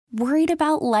Worried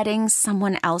about letting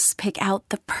someone else pick out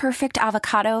the perfect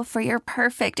avocado for your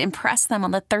perfect impress them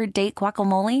on the third date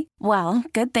guacamole? Well,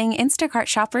 good thing Instacart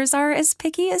shoppers are as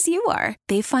picky as you are.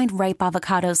 They find ripe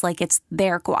avocados like it's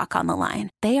their guac on the line.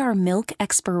 They are milk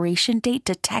expiration date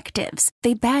detectives.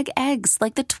 They bag eggs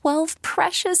like the 12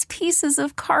 precious pieces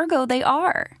of cargo they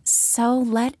are. So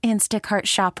let Instacart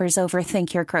shoppers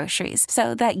overthink your groceries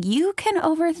so that you can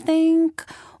overthink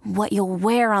what you'll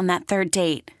wear on that third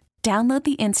date. Download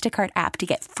the Instacart app to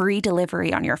get free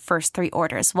delivery on your first 3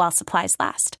 orders while supplies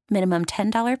last. Minimum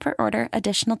 $10 per order.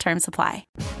 Additional terms apply.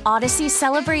 Odyssey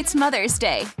celebrates Mother's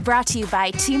Day. Brought to you by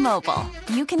T-Mobile.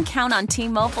 You can count on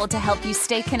T-Mobile to help you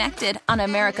stay connected on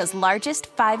America's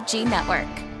largest 5G network.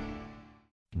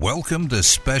 Welcome to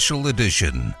Special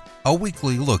Edition, a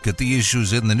weekly look at the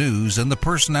issues in the news and the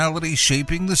personalities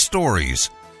shaping the stories.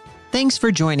 Thanks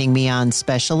for joining me on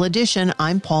Special Edition.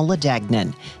 I'm Paula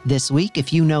Dagnan. This week,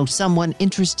 if you know someone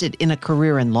interested in a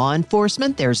career in law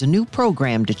enforcement, there's a new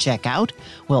program to check out.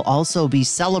 We'll also be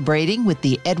celebrating with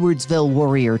the Edwardsville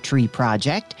Warrior Tree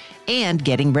Project and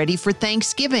getting ready for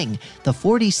Thanksgiving, the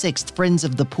 46th Friends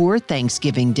of the Poor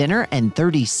Thanksgiving Dinner and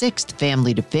 36th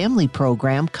Family to Family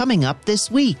program coming up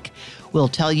this week. We'll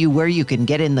tell you where you can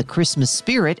get in the Christmas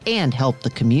spirit and help the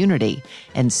community.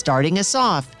 And starting us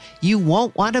off, you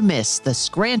won't want to miss the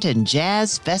Scranton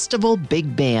Jazz Festival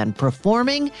Big Band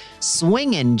performing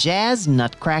Swingin Jazz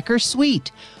Nutcracker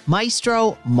Suite.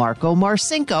 Maestro Marko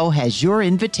Marcinko has your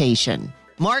invitation.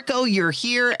 Marko, you're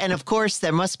here, and of course,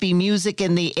 there must be music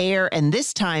in the air, and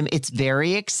this time it's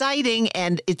very exciting,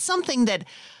 and it's something that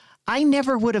I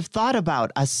never would have thought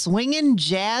about. A swingin'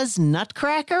 jazz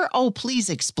nutcracker? Oh, please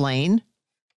explain.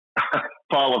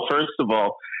 Paula, first of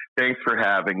all, thanks for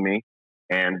having me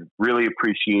and really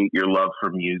appreciate your love for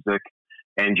music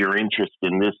and your interest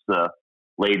in this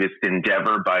latest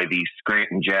endeavor by the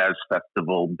Scranton Jazz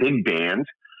Festival Big Band.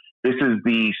 This is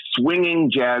the Swingin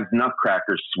Jazz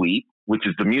Nutcracker Suite, which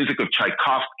is the music of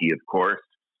Tchaikovsky, of course,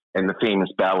 and the famous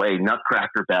ballet,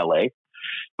 Nutcracker Ballet.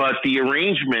 But the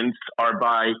arrangements are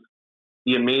by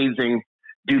the amazing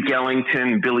Duke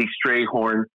Ellington, Billy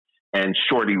Strayhorn, and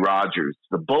Shorty Rogers.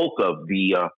 The bulk of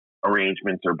the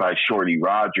arrangements are by Shorty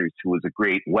Rogers, who was a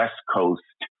great West Coast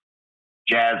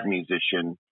jazz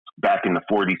musician back in the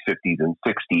 40s, 50s, and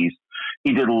 60s.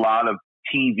 He did a lot of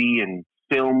TV and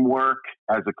film work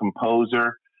as a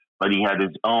composer, but he had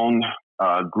his own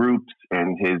groups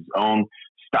and his own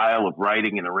style of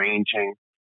writing and arranging.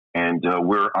 And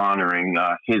we're honoring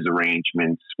his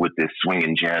arrangements with this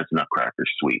Swingin Jazz Nutcracker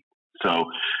Suite.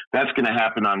 So that's going to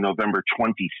happen on November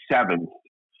 27th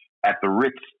at the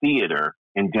Ritz Theater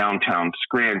in downtown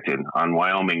Scranton on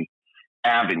Wyoming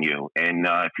Avenue. And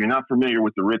if you're not familiar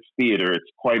with the Ritz Theater, it's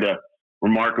quite a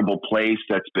remarkable place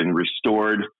that's been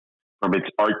restored from its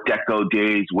Art Deco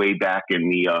days way back in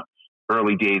the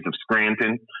early days of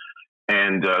Scranton.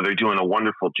 And they're doing a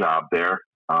wonderful job there,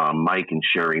 Mike and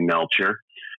Sherry Melcher.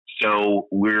 So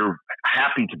we're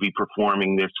happy to be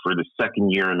performing this for the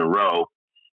second year in a row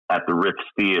at the Ritz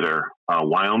Theater,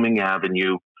 Wyoming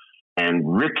Avenue, and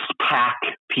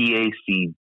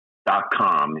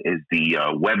ritzpac.com is the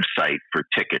website for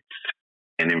tickets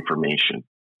and information.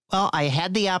 Well, I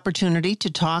had the opportunity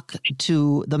to talk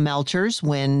to the Melchers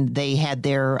when they had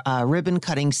their ribbon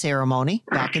cutting ceremony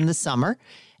back in the summer.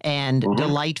 And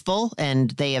delightful, and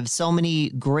they have so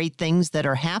many great things that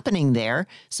are happening there.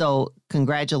 So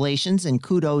congratulations and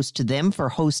kudos to them for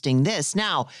hosting this.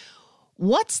 Now,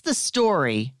 what's the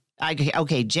story?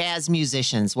 Okay, jazz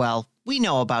musicians. Well, we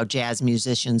know about jazz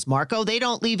musicians, Marko. They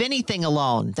don't leave anything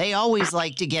alone. They always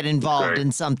like to get involved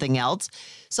in something else.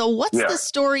 So what's the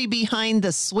story behind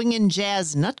the Swingin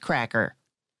Jazz Nutcracker?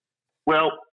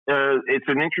 Well, it's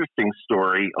an interesting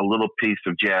story, a little piece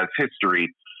of jazz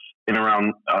history. It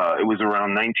was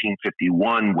around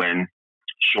 1951 when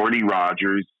Shorty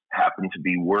Rogers happened to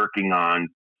be working on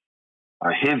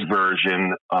his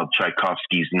version of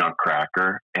Tchaikovsky's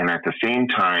Nutcracker, and at the same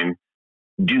time,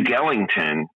 Duke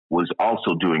Ellington was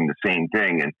also doing the same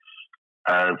thing. And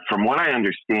from what I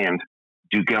understand,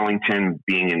 Duke Ellington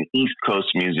being an East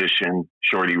Coast musician,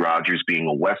 Shorty Rogers being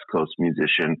a West Coast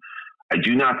musician, I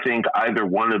do not think either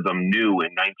one of them knew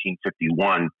in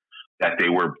 1951 that they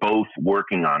were both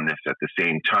working on this at the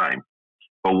same time.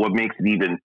 But what makes it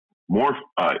even more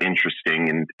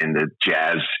interesting in the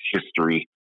jazz history,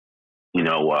 in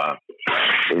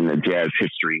the jazz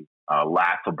history,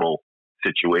 laughable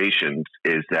situations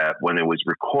is that when it was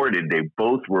recorded, they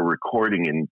both were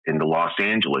recording in the Los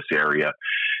Angeles area,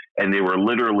 and they were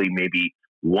literally maybe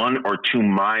 1 or 2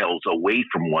 miles away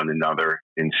from one another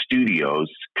in studios,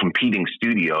 competing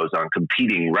studios on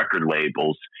competing record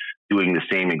labels, doing the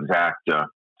same exact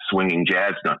Swingin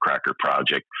Jazz Nutcracker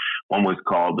Project. One was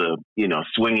called,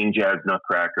 Swingin Jazz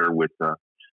Nutcracker with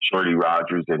Shorty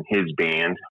Rogers and his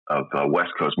band of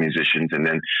West Coast musicians, and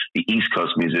then the East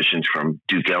Coast musicians from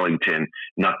Duke Ellington,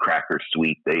 Nutcracker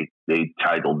Suite. They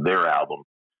titled their album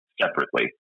separately.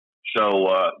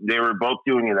 So they were both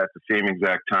doing it at the same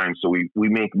exact time. So we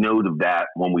make note of that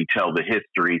when we tell the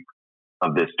history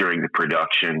of this during the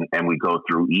production, and we go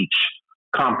through each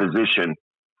composition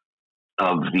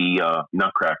of the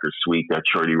Nutcracker Suite that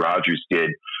Shorty Rogers did,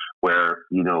 where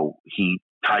he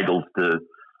titles the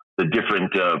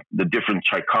different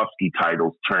Tchaikovsky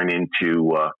titles turn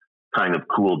into kind of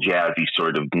cool jazzy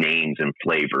sort of names and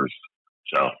flavors.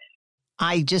 So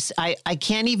I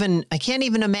can't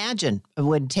even imagine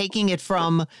when taking it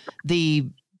from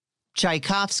the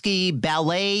Tchaikovsky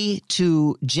ballet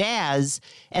to jazz,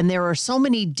 and there are so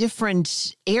many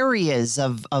different areas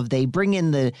of they bring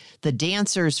in the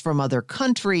dancers from other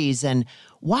countries, and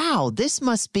wow, this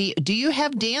must be, do you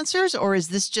have dancers or is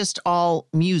this just all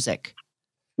music?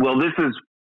 Well, this is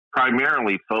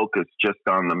primarily focused just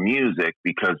on the music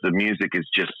because the music is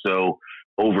just so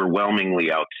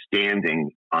overwhelmingly outstanding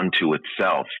unto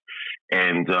itself.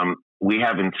 And we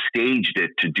haven't staged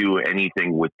it to do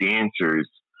anything with dancers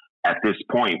at this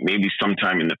point. Maybe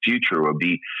sometime in the future will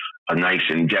be a nice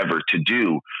endeavor to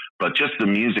do, but just the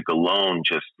music alone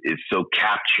just is so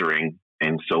capturing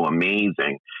and so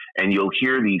amazing. And you'll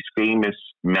hear these famous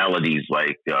melodies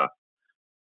like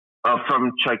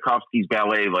from Tchaikovsky's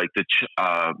ballet, like the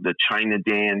China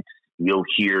Dance. You'll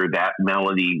hear that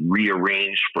melody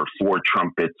rearranged for 4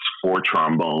 trumpets, 4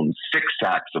 trombones, 6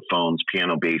 saxophones,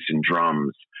 piano, bass, and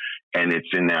drums. And it's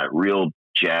in that real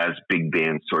jazz big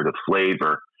band sort of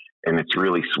flavor. And it's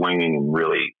really swinging and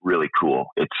really, really cool.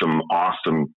 It's some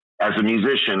awesome, as a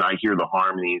musician, I hear the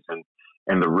harmonies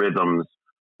and the rhythms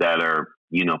that are,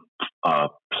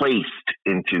 placed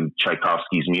into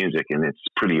Tchaikovsky's music. And it's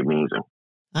pretty amazing.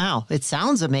 Wow, it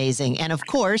sounds amazing. And of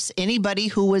course, anybody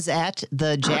who was at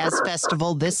the Jazz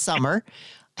Festival this summer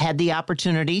had the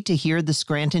opportunity to hear the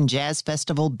Scranton Jazz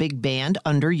Festival Big Band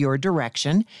under your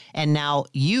direction. And now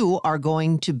you are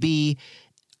going to be,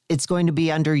 it's going to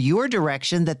be under your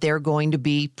direction that they're going to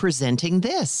be presenting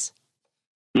this.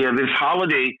 Yeah, this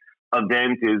holiday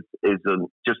event is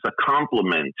just a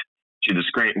complement to the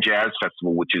Scranton Jazz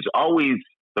Festival, which is always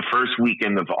the first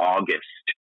weekend of August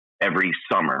every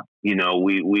summer.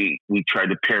 We try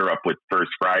to pair up with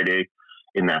First Friday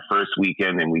in that first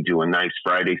weekend, and we do a nice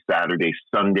Friday, Saturday,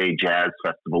 Sunday jazz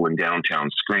festival in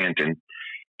downtown Scranton.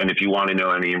 And if you want to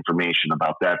know any information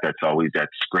about that, that's always at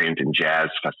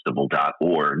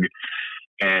scrantonjazzfestival.org.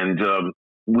 And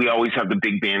we always have the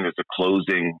big band as a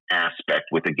closing aspect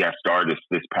with a guest artist.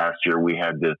 This past year, we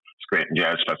had the Scranton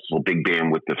Jazz Festival Big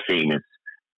Band with the famous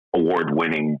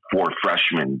award-winning 4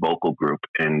 Freshmen vocal group.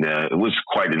 And it was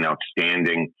quite an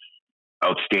outstanding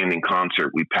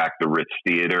concert. We packed the Ritz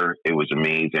Theater. It was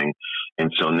amazing.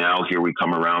 And so now here we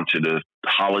come around to the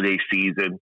holiday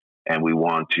season, and we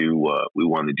want to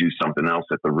do something else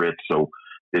at the Ritz. So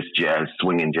this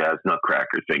Swingin Jazz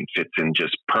Nutcracker thing fits in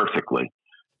just perfectly.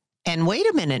 And wait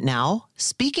a minute now.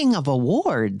 Speaking of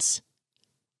awards,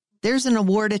 there's an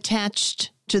award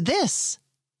attached to this.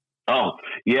 Oh,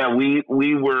 yeah, we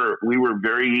were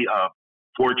very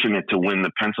fortunate to win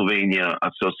the Pennsylvania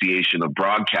Association of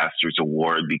Broadcasters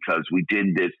Award because we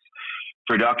did this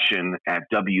production at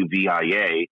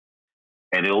WVIA,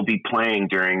 and it'll be playing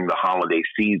during the holiday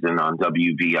season on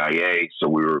WVIA. So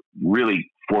we were really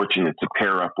fortunate to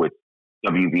pair up with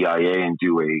WVIA and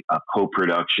do a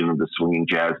co-production of the Swingin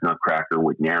Jazz Nutcracker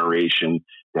with narration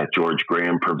that George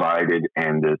Graham provided,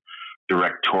 and the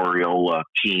directorial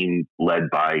team led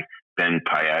by Ben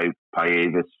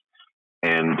Payavis.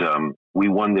 And we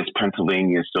won this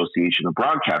Pennsylvania Association of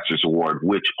Broadcasters Award,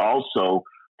 which also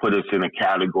put us in a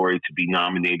category to be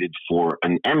nominated for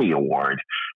an Emmy Award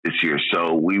this year.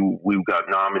 So we got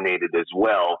nominated as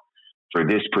well for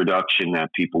this production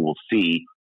that people will see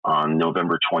on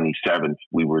November 27th.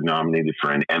 We were nominated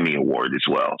for an Emmy Award as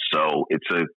well. So it's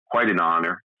quite an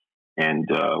honor, and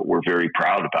we're very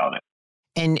proud about it.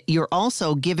 And you're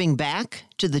also giving back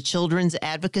to the Children's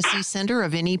Advocacy Center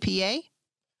of NEPA?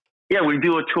 Yeah, we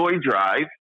do a toy drive,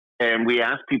 and we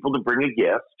ask people to bring a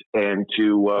gift, and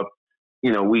to,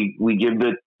 we give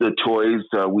the toys.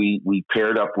 We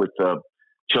paired up with the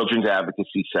Children's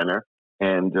Advocacy Center,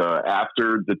 and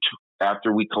after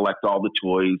we collect all the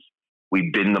toys, we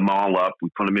bin them all up, we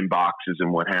put them in boxes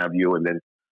and what have you, and then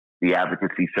the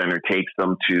Advocacy Center takes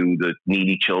them to the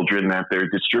needy children that they're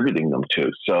distributing them to.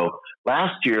 So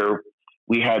last year,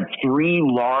 we had 3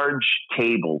 large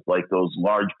tables, like those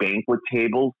large banquet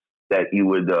tables that you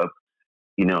would,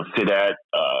 sit at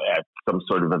some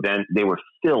sort of event. They were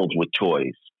filled with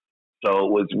toys. So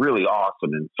it was really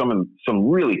awesome, and some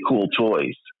really cool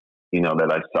toys,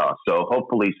 that I saw. So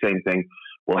hopefully same thing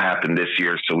will happen this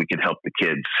year so we can help the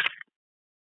kids.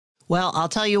 Well, I'll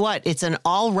tell you what, it's an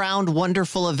all-round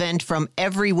wonderful event from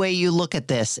every way you look at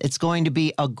this. It's going to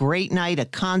be a great night, a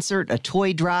concert, a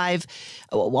toy drive,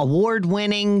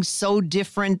 award-winning, so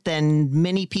different than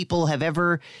many people have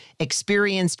ever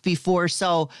experienced before.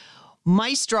 So,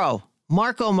 Maestro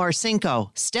Marko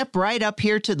Marcinko, step right up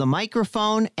here to the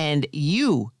microphone, and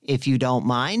you, if you don't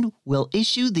mind, will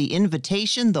issue the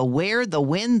invitation, the where, the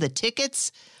when, the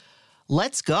tickets.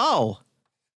 Let's go.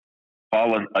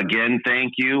 Paula, again,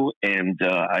 thank you. And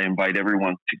I invite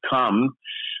everyone to come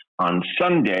on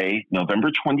Sunday,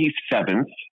 November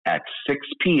 27th at 6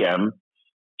 p.m.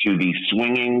 to the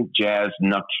Swingin Jazz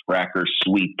Nutcracker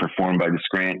Suite performed by the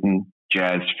Scranton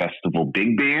Jazz Festival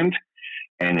Big Band.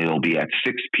 And it'll be at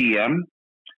 6 p.m.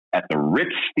 at the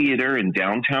Ritz Theater in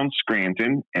downtown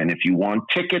Scranton. And if you want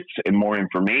tickets and more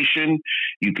information,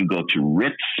 you can go to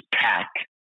RitzPac,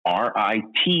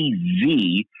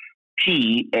 RITZPAC,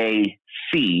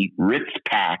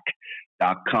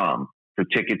 RitzPac.com for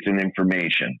tickets and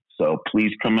information. So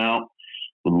please come out.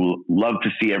 We'd love to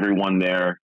see everyone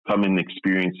there. Come and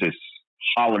experience this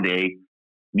holiday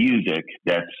music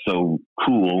that's so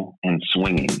cool and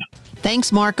swinging.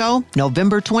 Thanks, Marko.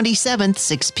 November 27th,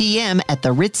 6 p.m. at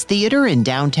the Ritz Theater in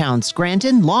downtown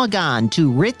Scranton. Log on to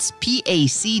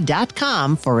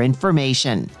ritzpac.com for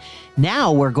information.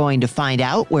 Now we're going to find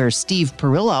out where Steve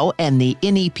Perillo and the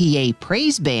NEPA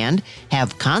Praise Band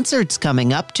have concerts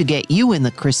coming up to get you in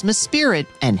the Christmas spirit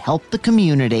and help the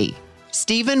community.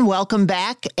 Stephen, welcome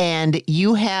back. And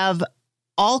you have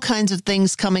all kinds of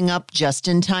things coming up just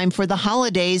in time for the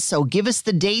holidays. So give us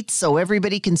the dates so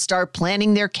everybody can start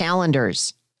planning their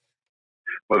calendars.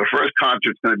 Well, the first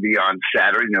concert's going to be on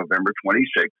Saturday, November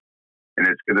 26th, and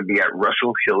it's going to be at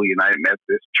Russell Hill United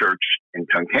Methodist Church in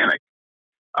Tunkhannock.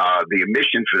 The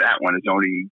admission for that one is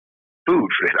only food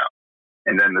for them.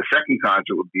 And then the second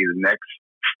concert will be the next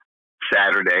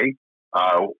Saturday,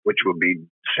 which will be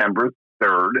December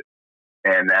 3rd,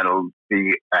 and that'll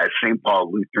be at St.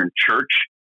 Paul Lutheran Church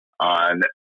on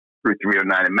Route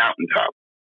 309 in Mountaintop.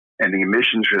 And the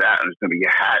admissions for that is going to be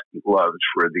a hat and gloves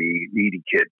for the needy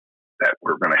kids that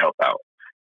we're going to help out.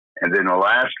 And then the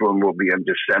last one will be on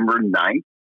December 9th,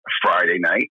 Friday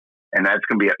night, and that's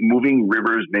going to be at Moving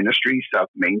Rivers Ministry,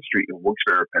 South Main Street in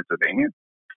Wilkes-Barre, Pennsylvania.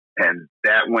 And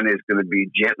that one is going to be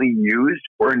gently used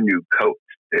or new coats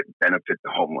that benefit the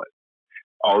homeless.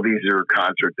 All these are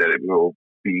concerts that will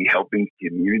be helping the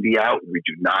community out. We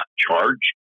do not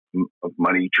charge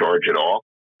money at all.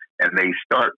 And they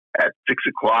start at 6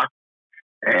 o'clock,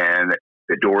 and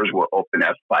the doors will open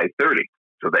at 5:30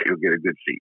 so that you'll get a good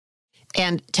seat.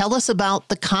 And tell us about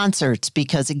the concerts,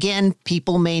 because, again,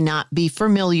 people may not be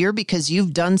familiar because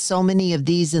you've done so many of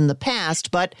these in the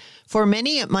past, but for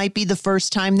many, it might be the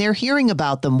first time they're hearing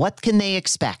about them. What can they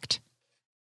expect?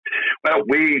 Well,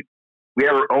 we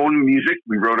have our own music.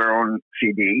 We wrote our own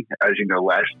CD. As you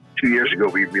know, 2 years ago,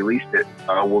 we released it.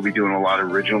 We'll be doing a lot of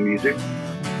original music.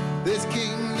 This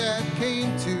king that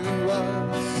came to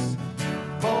us,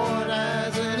 born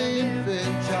as an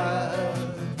infant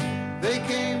child, they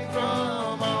came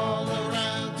from all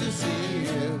around to see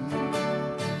him.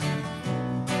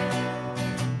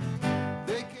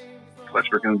 Plus,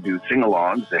 we're going to do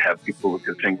sing-alongs to have people who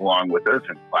can sing along with us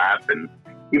and clap, and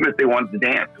even if they wanted to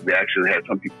dance. We actually had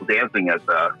some people dancing at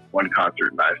one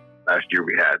concert last year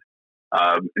we had.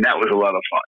 And that was a lot of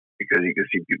fun because you can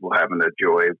see people having the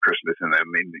joy of Christmas and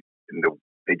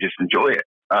they just enjoy it.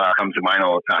 Comes to mind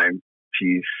all the time.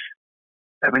 She's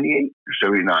 78 or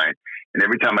 79. And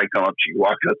every time I come up, she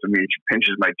walks up to me and she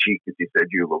pinches my cheek and she said,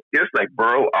 "You look just like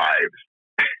Burl Ives."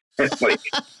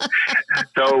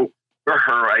 So for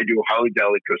her, I do Holly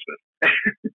Dolly Christmas.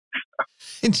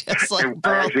 Just like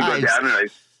I actually go down and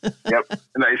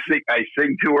and I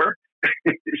sing to her.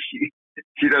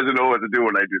 she doesn't know what to do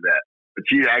when I do that, but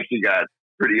she actually got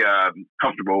pretty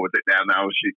comfortable with it now.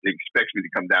 She expects me to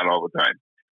come down all the time,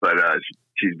 but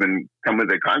she's been coming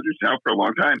to concerts now for a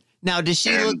long time. Now, does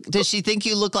she think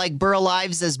you look like Burl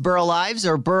Ives as Burl Ives,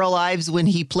 or Burl Ives when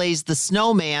he plays the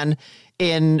snowman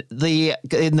in the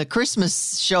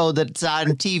Christmas show that's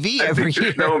on TV every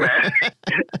year? Snowman.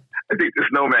 I think the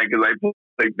snowman, because I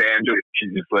play banjo.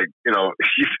 She's just like,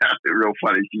 she sounded real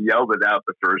funny. She yelled it out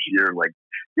the first year, like,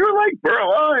 "You're like Burl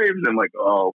Ives." I'm like,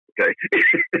 "Oh, okay."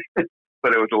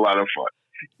 But it was a lot of fun,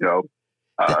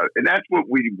 and that's what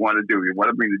we want to do. We want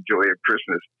to bring the joy of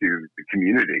Christmas to the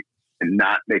community and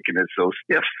not making it so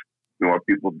stiff. We want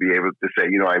people to be able to say,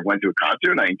 I went to a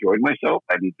concert and I enjoyed myself.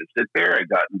 I need to sit there. I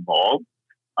got involved.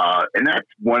 And that's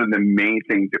one of the main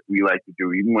things that we like to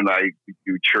do. Even when I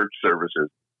do church services,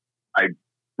 I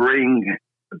bring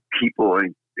the people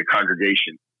in the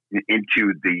congregation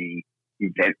into the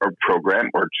event or program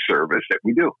or service that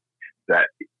we do, that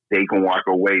they can walk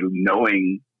away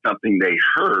knowing something they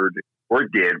heard or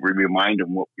did. We remind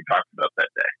them what we talked about that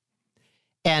day.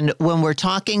 And when we're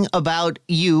talking about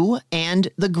you and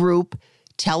the group,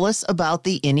 tell us about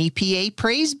the NEPA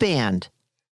Praise Band.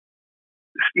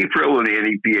 Steve Perillo and the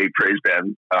NEPA Praise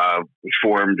Band was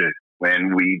formed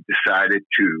when we decided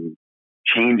to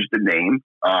change the name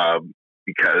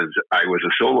because I was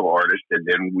a solo artist, and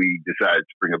then we decided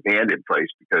to bring a band in place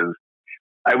because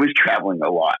I was traveling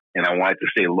a lot and I wanted to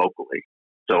stay locally.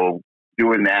 So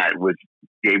doing that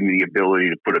gave me the ability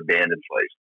to put a band in place.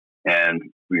 And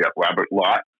we got Robert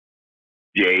Lott,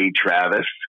 Jay Travis,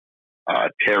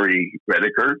 Terry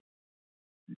Rediker,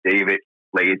 David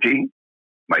Laity,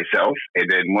 myself, and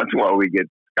then once in a while we get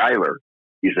Skylar.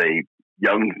 He's a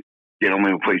young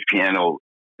gentleman who plays piano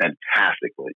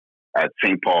fantastically at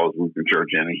St. Paul's Lutheran Church,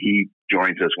 and he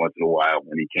joins us once in a while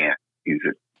when he can. He's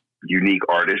a unique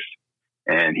artist,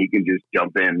 and he can just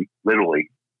jump in literally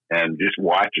and just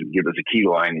watch and give us a key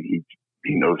line, and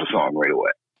he knows the song right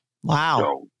away. Wow.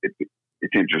 So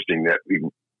it's interesting that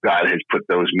God has put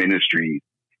those ministries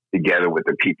together with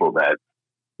the people that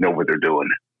know what they're doing.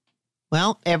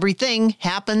 Well, everything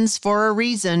happens for a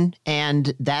reason,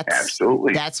 and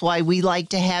that's why we like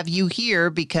to have you here,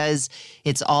 because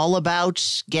it's all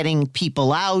about getting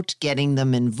people out, getting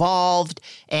them involved,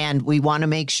 and we want to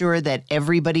make sure that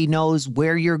everybody knows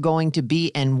where you're going to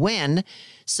be and when.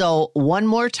 So one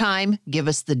more time, give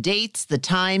us the dates, the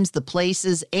times, the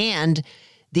places, and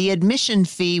the admission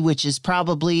fee, which is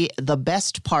probably the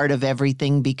best part of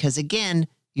everything, because again,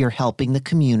 you're helping the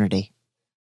community.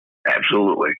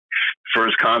 Absolutely.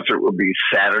 First concert will be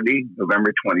Saturday,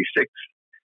 November 26th,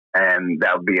 and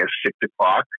that'll be at 6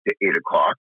 o'clock to 8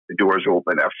 o'clock. The doors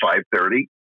open at 5:30,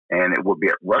 and it will be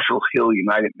at Russell Hill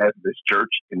United Methodist Church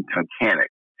in Tunkhannock,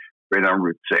 right on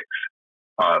Route 6.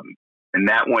 And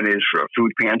that one is for a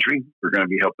food pantry. We're going to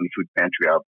be helping the food pantry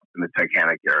out in the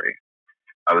Tunkhannock area.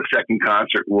 The second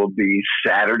concert will be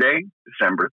Saturday,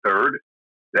 December 3rd.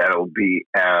 That'll be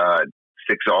at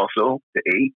 6 also to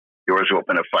 8. Doors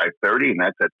open at 5:30, and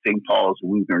that's at St. Paul's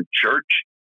Lutheran Church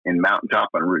in Mountaintop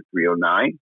on Route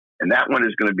 309. And that one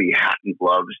is going to be hat and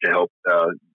gloves to help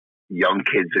young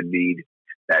kids in need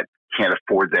that can't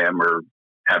afford them or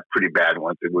have pretty bad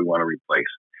ones that we want to replace.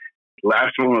 The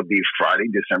last one will be Friday,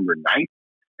 December 9th,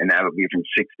 and that'll be from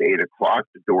 6 to 8 o'clock.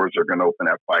 The doors are going to open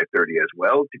at 5:30 as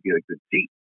well to get a good seat.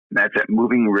 And that's at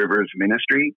Moving Rivers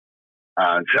Ministry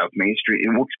on South Main Street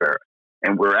in Wilkes-Barre.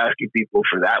 And we're asking people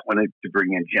for that one to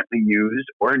bring in gently used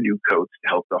or new coats to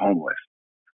help the homeless.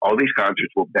 All these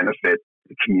concerts will benefit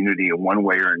the community in one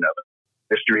way or another.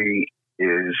 History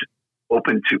is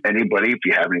open to anybody. If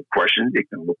you have any questions, you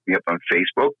can look me up on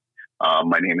Facebook.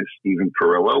 My name is Stephen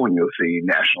Perillo, and you'll see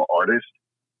National Artist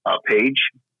page.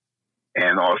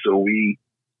 And also, we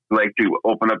like to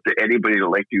open up to anybody that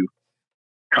like to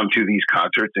come to these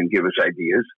concerts and give us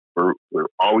ideas. We're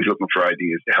always looking for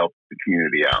ideas to help the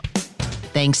community out.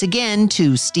 Thanks again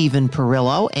to Stephen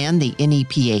Perillo and the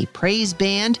NEPA Praise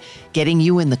Band, getting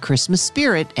you in the Christmas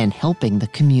spirit and helping the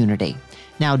community.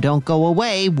 Now, don't go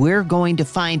away. We're going to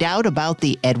find out about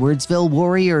the Edwardsville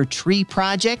Warrior Tree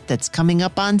Project that's coming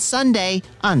up on Sunday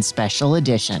on Special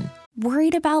Edition.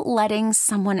 Worried about letting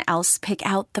someone else pick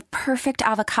out the perfect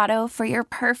avocado for your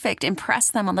perfect impress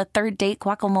them on the third date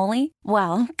guacamole?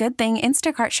 Well, good thing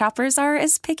Instacart shoppers are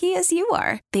as picky as you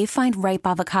are. They find ripe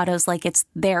avocados like it's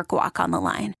their guac on the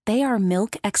line. They are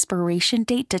milk expiration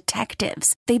date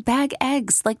detectives. They bag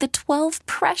eggs like the 12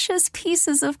 precious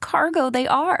pieces of cargo they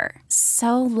are.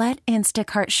 So let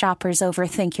Instacart shoppers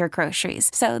overthink your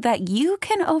groceries so that you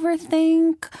can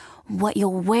overthink what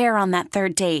you'll wear on that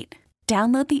third date.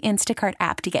 Download the Instacart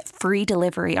app to get free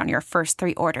delivery on your first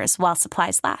 3 orders while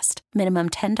supplies last. Minimum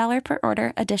 $10 per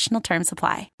order. Additional terms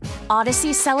apply.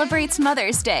 Odyssey celebrates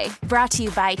Mother's Day. Brought to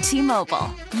you by T-Mobile.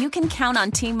 You can count on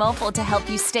T-Mobile to help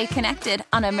you stay connected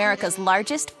on America's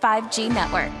largest 5G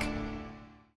network.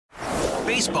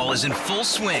 Baseball is in full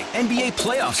swing. NBA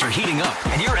playoffs are heating up,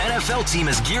 and your NFL team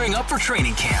is gearing up for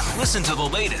training camp. Listen to the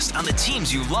latest on the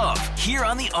teams you love here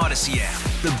on the Odyssey app.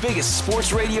 The biggest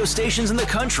sports radio stations in the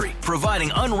country,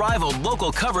 providing unrivaled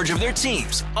local coverage of their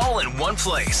teams, all in one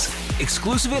place.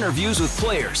 Exclusive interviews with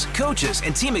players, coaches,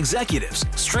 and team executives,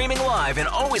 streaming live and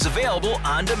always available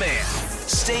on demand.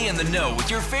 Stay in the know with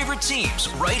your favorite teams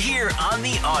right here on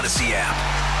the Odyssey app.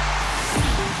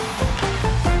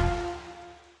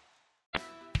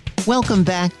 Welcome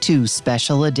back to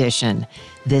Special Edition.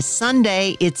 This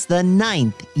Sunday, it's the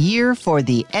 9th year for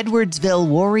the Edwardsville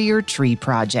Warrior Tree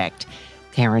Project.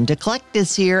 Karen Declet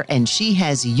is here, and she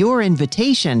has your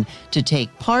invitation to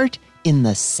take part in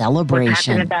the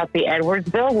celebration. We're talking about the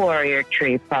Edwardsville Warrior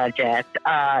Tree Project.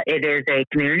 It is a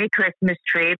community Christmas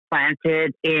tree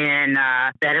planted in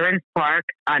Veterans Park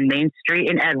on Main Street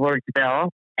in Edwardsville.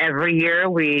 Every year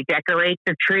we decorate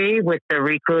the tree with the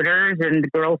recruiters and the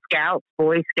Girl Scouts,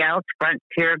 Boy Scouts,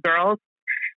 Frontier Girls.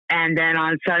 And then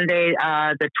on Sunday,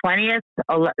 the 20th,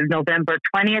 November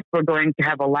 20th, we're going to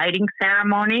have a lighting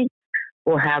ceremony.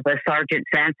 We'll have a Sergeant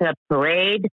Santa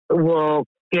parade. We'll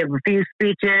give a few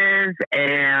speeches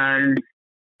and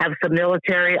have some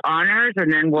military honors.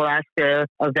 And then we'll ask we'll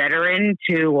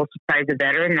surprise a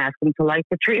veteran and ask him to light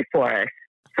the tree for us.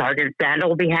 Sergeant Santa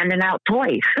will be handing out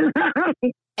toys.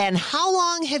 And how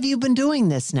long have you been doing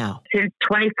this now? Since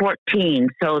 2014.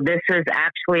 So this is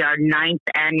actually our 9th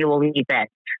annual event.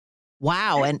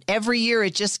 Wow. And every year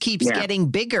it just keeps getting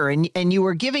bigger. And you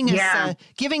were giving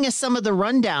us some of the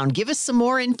rundown. Give us some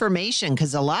more information,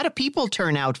 because a lot of people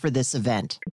turn out for this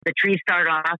event. The tree started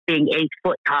off being 8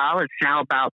 foot tall. It's now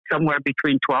about somewhere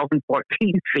between 12 and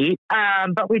 14 feet.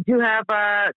 But we do have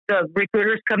the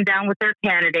recruiters come down with their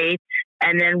candidates.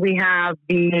 And then we have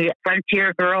the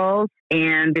Frontier Girls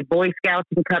and the Boy Scouts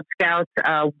and Cub Scouts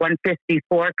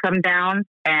 154 come down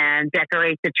and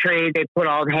decorate the tree. They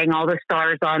hang all the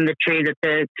stars on the tree that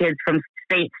the kids from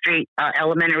State Street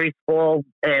Elementary School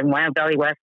in Wyoming Valley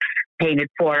West painted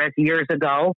for us years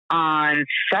ago. On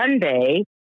Sunday,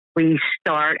 we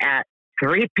start at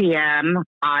 3 p.m.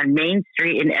 on Main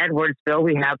Street in Edwardsville.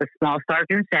 We have a small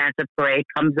Sergeant Santa parade,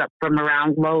 comes up from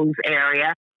around Lowe's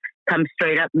area, comes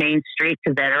straight up Main Street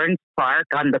to Veterans Park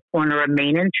on the corner of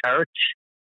Main and Church.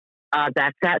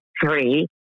 That's at 3.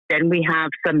 Then we have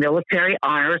some military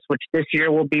honors, which this year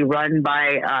will be run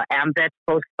by AMVETS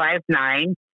Post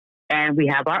 59. And we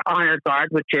have our honor guard,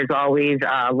 which is always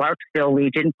Larksville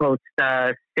Legion Post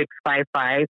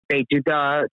 655. They do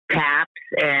the taps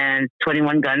and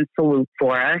 21 gun salute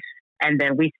for us. And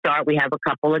then we have a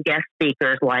couple of guest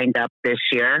speakers lined up this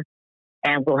year.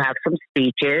 And we'll have some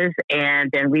speeches. And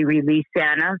then we release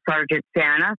Sergeant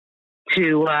Santa,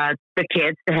 to the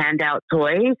kids to hand out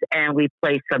toys. And we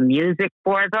play some music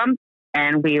for them.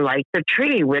 And we light the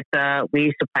tree we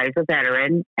surprise a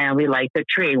veteran and we light the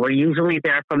tree. We're usually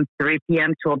there from 3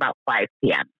 p.m. to about 5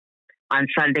 p.m. on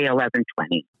Sunday,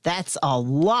 11/20. That's a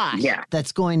lot. Yeah.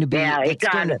 That's going to be. Yeah, it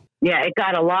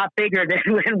got a lot bigger than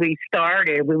when we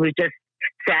started. We was just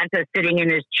Santa sitting in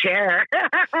his chair.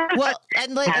 Well,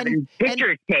 having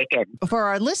pictures taken. For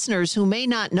our listeners who may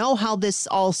not know how this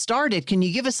all started, can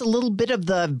you give us a little bit of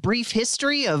the brief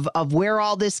history of where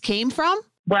all this came from?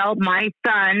 Well, my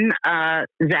son,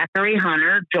 Zachary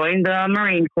Hunter, joined the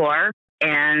Marine Corps,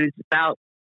 and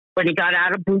when he got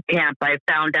out of boot camp, I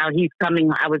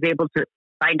was able to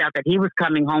find out that he was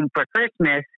coming home for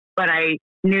Christmas, but I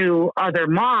knew other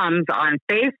moms on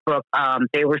Facebook,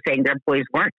 they were saying their boys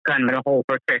weren't coming home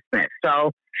for Christmas.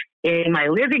 So in my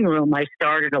living room, I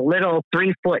started a little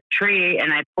 3-foot tree,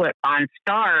 and I put on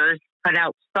cut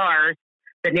out stars,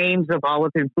 the names of all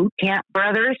of his boot camp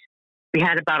brothers. We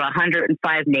had about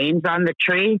 105 names on the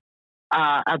tree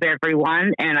of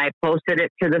everyone, and I posted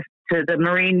it to the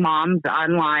Marine moms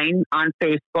online on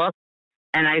Facebook.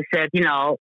 And I said,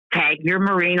 tag your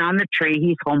Marine on the tree.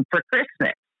 He's home for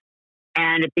Christmas.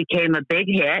 And it became a big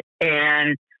hit.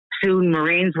 And soon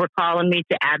Marines were calling me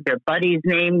to add their buddies'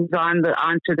 names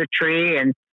onto the tree,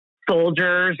 and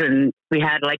soldiers. And we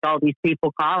had all these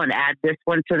people call and add this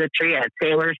one to the tree, add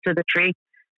sailors to the tree.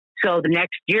 So the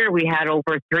next year we had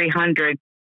over 300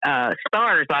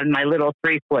 stars on my little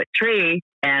 3-foot tree.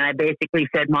 And I basically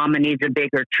said, Mama needs a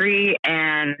bigger tree.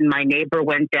 And my neighbor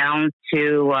went down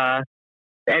to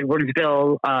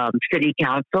Edwardsville City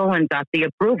Council and got the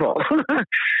approval.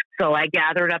 So I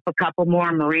gathered up a couple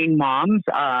more Marine moms.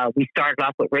 We started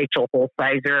off with Rachel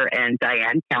Holsizer and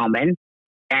Diane Kalman.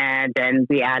 And then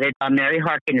we added Mary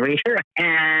Harkenreeder.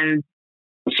 And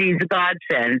she's a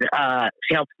godsend.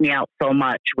 She helps me out so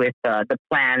much with the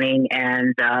planning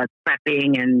and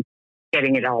prepping and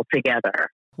getting it all together.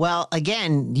 Well,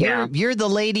 again, you're the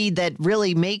lady that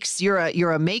really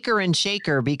you're a maker and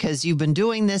shaker, because you've been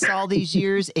doing this all these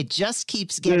years. It just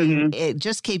keeps getting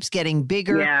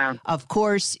bigger. Yeah. Of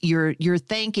course, you're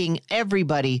thanking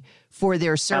everybody for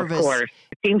their service. Of course.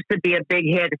 It seems to be a big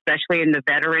hit, especially in the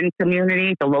veteran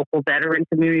community, the local veteran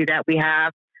community that we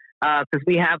have, because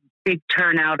we have big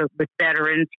turnout with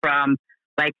veterans from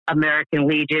American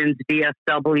Legions,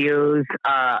 VFWs,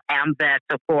 AMVETS,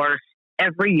 of course,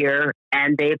 every year,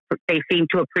 and they seem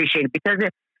to appreciate it, because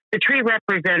the tree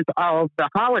represents all of the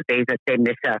holidays that they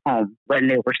miss at home when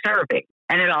they were serving.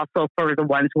 And it also for the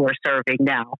ones who are serving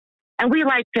now. And we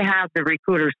like to have the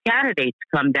recruiters candidates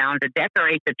come down to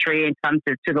decorate the tree and come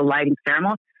to the lighting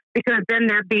ceremony, because then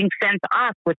they're being sent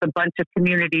off with a bunch of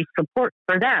community support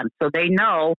for them. So they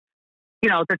know,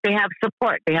 that they have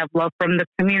support. They have love from the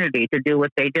community to do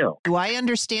what they do. Do I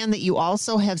understand that you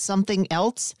also have something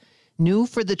else new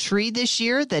for the tree this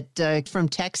year that from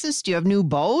Texas? Do you have new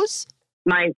bows?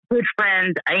 My good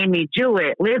friend Amy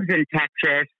Jewett lives in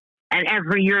Texas, and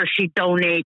every year she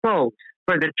donates bows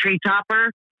for the tree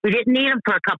topper. We didn't need them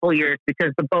for a couple of years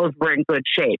because the bows were in good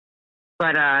shape.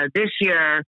 But this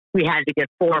year we had to get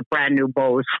 4 brand new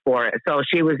bows for it. So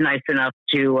she was nice enough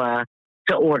to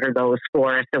order those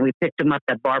for us, and we picked them up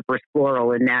at Barbara's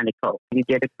Floral in Nanticoke. You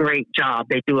did a great job.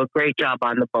 They do a great job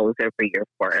on the bows every year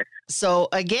for us. So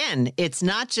again, it's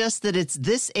not just that it's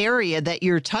this area that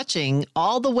you're touching,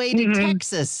 all the way to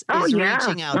Texas is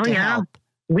reaching out to help.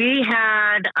 We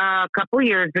had a couple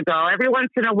years ago, every once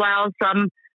in a while, some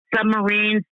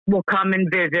Marines will come and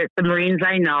visit. The Marines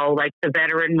I know, like the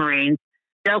veteran Marines,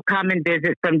 they'll come and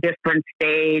visit from different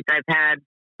states. I've had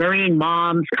Marine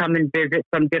moms come and visit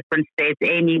from different states.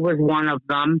 Amy was one of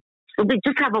them. So we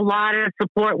just have a lot of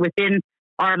support within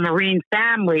our Marine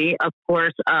family, of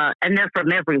course, and they're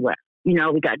from everywhere. We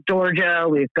got Georgia,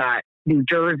 we've got New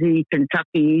Jersey,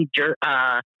 Kentucky,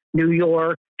 New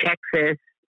York, Texas,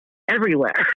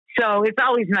 everywhere. So it's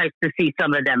always nice to see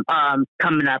some of them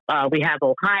coming up. We have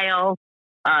Ohio.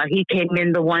 He came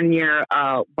in the one year,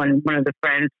 one of the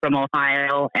friends from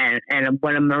Ohio and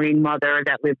one a Marine mother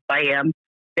that lived by him.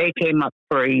 They came up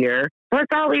for a year. So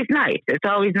it's always nice. It's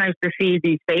always nice to see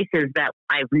these faces that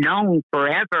I've known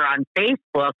forever on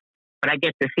Facebook, but I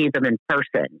get to see them in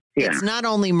person. Yeah. It's not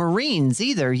only Marines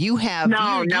either. You have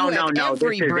No.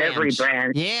 Every This branch. is every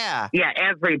branch. Yeah. Yeah,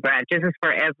 every branch. This is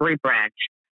for every branch.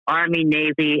 Army,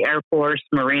 Navy, Air Force,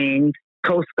 Marines,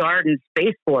 Coast Guard, and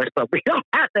Space Force, but we don't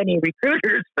have any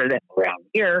recruiters for them around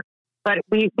here. But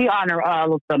we honor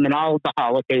all of them and all of the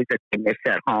holidays that they miss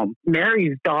at home.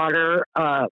 Mary's daughter,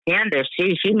 Candace,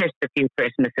 she missed a few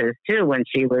Christmases too when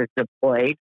she was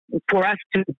deployed. For us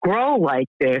to grow like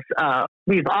this,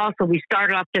 we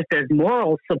started off just as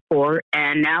moral support,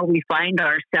 and now we find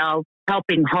ourselves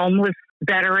helping homeless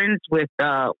veterans with,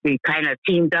 we kind of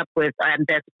teamed up with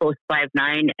Best Post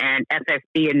 59 and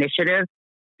FSB Initiative.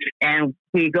 And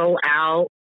we go out,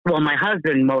 my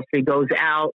husband mostly goes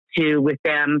out with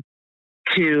them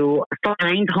to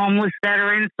find homeless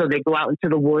veterans. So they go out into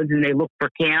the woods and they look for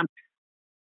camps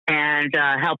and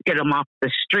help get them off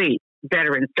the street.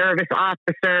 Veteran service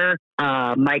officer,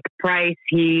 Mike Price,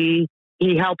 he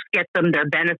helps get them their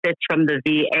benefits from the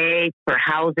VA for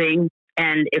housing.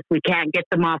 And if we can't get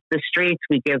them off the streets,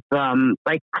 we give them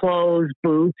like clothes,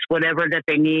 boots, whatever that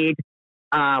they need.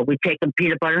 We take them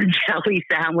peanut butter and jelly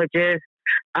sandwiches.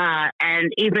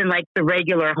 And even like the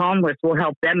regular homeless, will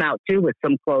help them out too with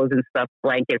some clothes and stuff,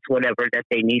 blankets, whatever that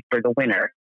they need for the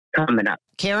winter coming up.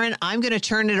 Karen, I'm going to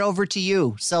turn it over to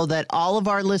you so that all of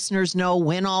our listeners know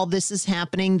when all this is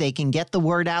happening. They can get the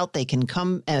word out. They can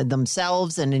come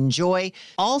themselves and enjoy.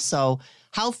 Also,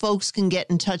 how folks can get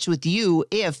in touch with you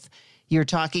if you're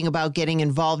talking about getting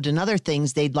involved in other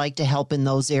things they'd like to help in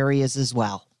those areas as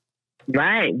well.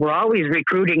 Right. We're always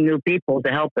recruiting new people to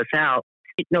help us out.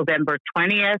 November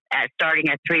 20th, starting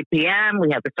at 3 p.m.,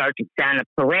 we have the Sergeant Santa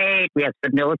Parade. We have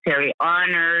some military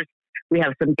honors. We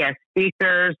have some guest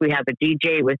speakers. We have a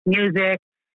DJ with music.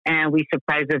 And we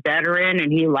surprise a veteran,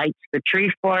 and he lights the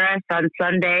tree for us on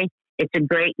Sunday. It's a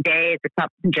great day. It's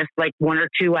just like 1 or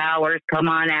 2 hours. Come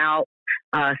on out.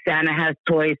 Santa has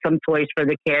some toys for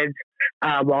the kids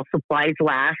while supplies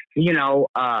last.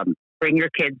 Bring your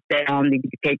kids down. You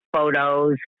can take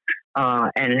photos.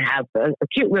 And have a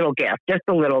cute little gift, just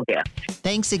a little gift.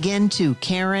 Thanks again to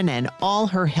Karen and all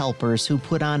her helpers who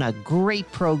put on a great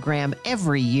program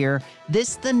every year.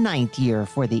 This the 9th year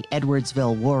for the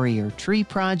Edwardsville Warrior Tree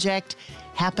Project,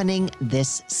 happening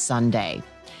this Sunday.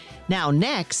 Now,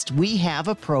 next, we have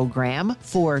a program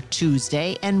for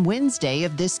Tuesday and Wednesday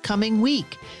of this coming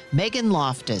week. Meghan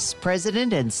Loftus,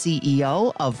 President and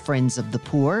CEO of Friends of the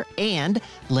Poor, and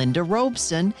Linda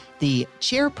Robeson, the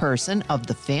chairperson of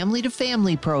the Family to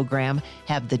Family program,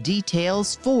 have the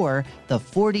details for the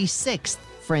 46th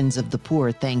Friends of the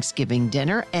Poor Thanksgiving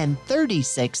dinner and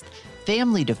 36th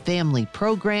Family to Family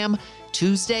program,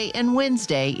 Tuesday and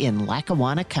Wednesday in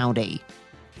Lackawanna County.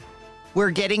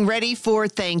 We're getting ready for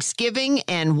Thanksgiving,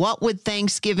 and what would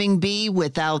Thanksgiving be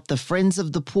without the Friends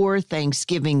of the Poor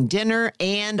Thanksgiving dinner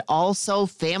and also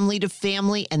Family to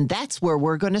Family? And that's where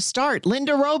we're going to start.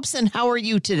 Linda Robeson, how are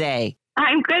you today?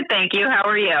 I'm good, thank you. How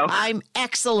are you? I'm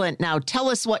excellent. Now, tell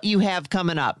us what you have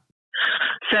coming up.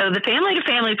 So the Family to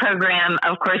Family program,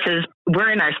 of course,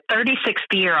 we're in our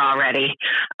 36th year already.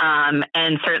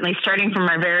 And certainly starting from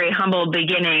our very humble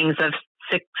beginnings of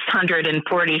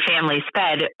 640 families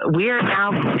fed, we are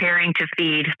now preparing to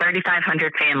feed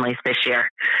 3,500 families this year.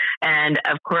 And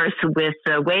of course, with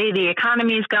the way the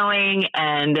economy is going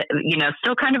and,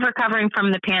 still kind of recovering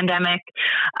from the pandemic,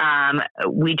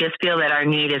 we just feel that our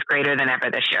need is greater than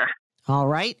ever this year. All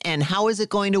right. And how is it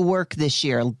going to work this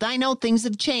year? I know things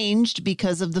have changed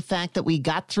because of the fact that we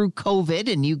got through COVID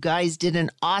and you guys did an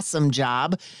awesome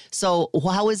job. So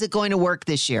how is it going to work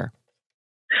this year?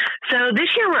 So this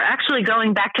year we're actually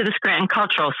going back to the Scranton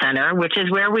Cultural Center, which is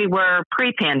where we were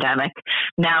pre-pandemic.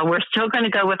 Now we're still going to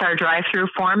go with our drive-through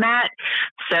format.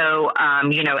 So,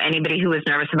 anybody who is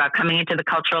nervous about coming into the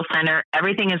Cultural Center,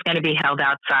 everything is going to be held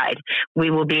outside. We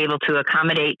will be able to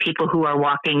accommodate people who are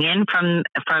walking in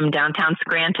from downtown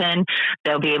Scranton.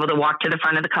 They'll be able to walk to the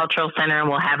front of the Cultural Center and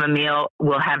we'll have a meal.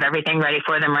 We'll have everything ready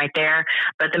for them right there.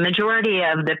 But the majority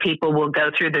of the people will go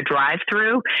through the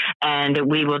drive-through and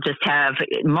we will just have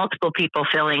multiple people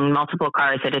filling multiple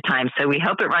cars at a time. So we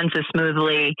hope it runs as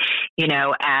smoothly,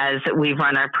 as we've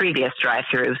run our previous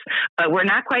drive-throughs. But we're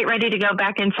not quite ready to go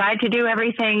back inside to do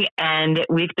everything. And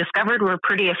we've discovered we're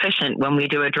pretty efficient when we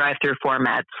do a drive-through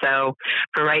format. So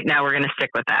for right now, we're going to stick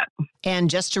with that. And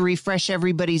just to refresh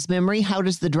everybody's memory, how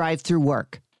does the drive-through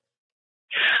work?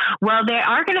 Well, we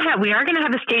are going to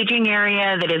have a staging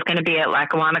area that is going to be at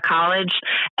Lackawanna College,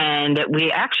 and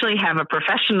we actually have a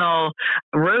professional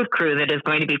road crew that is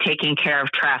going to be taking care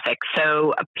of traffic.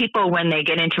 So people, when they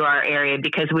get into our area,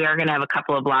 because we are going to have a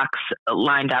couple of blocks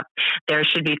lined up, there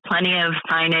should be plenty of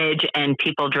signage and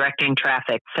people directing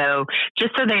traffic. So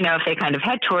just so they know, if they kind of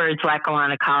head towards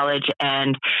Lackawanna College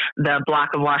and the block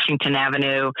of Washington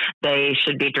Avenue, they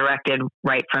should be directed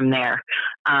right from there.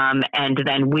 And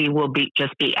then we will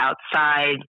just be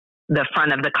outside the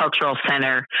front of the cultural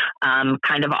center,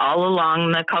 kind of all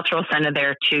along the cultural center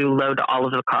there to load all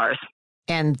of the cars.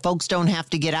 And folks don't have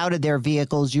to get out of their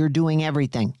vehicles. You're doing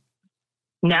everything.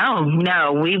 No.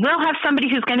 We will have somebody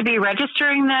who's going to be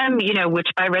registering them, which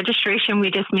by registration,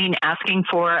 we just mean asking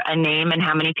for a name and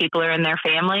how many people are in their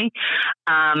family.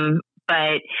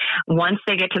 But once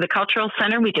they get to the cultural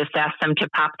center, we just ask them to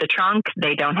pop the trunk.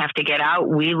 They don't have to get out.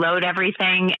 We load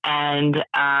everything and,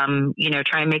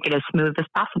 try and make it as smooth as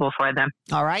possible for them.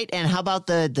 All right. And how about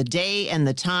the day and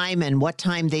the time and what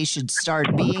time they should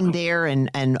start being there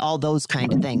and all those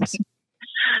kind of things?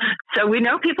 So we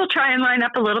know people try and line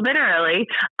up a little bit early.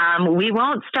 We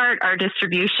won't start our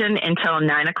distribution until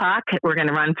 9 o'clock. We're going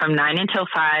to run from 9 until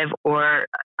 5 or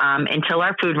until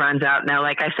our food runs out. Now,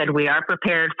 like I said, we are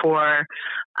prepared for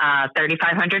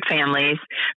 3,500 families.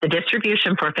 The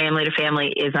distribution for Family to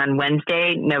Family is on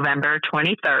Wednesday, November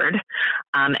 23rd,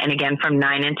 and again from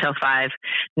 9 until 5.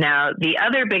 Now, the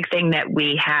other big thing that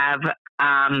we have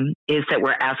is that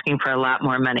we're asking for a lot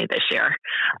more money this year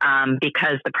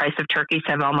because the price of turkeys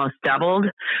have almost doubled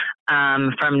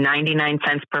from 99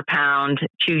 cents per pound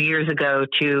 2 years ago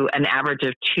to an average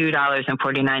of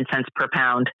 $2.49 per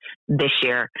pound this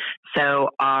year. So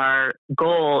our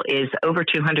goal is over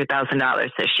 $200,000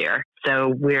 this year.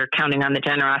 So we're counting on the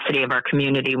generosity of our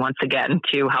community once again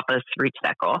to help us reach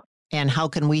that goal. And how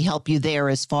can we help you there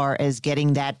as far as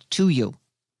getting that to you?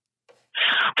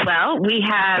 Well, we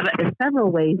have several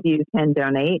ways you can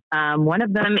donate. One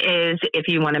of them is if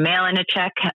you want to mail in a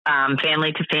check,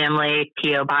 Family to Family,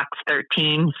 P.O. Box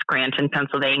 13, Scranton,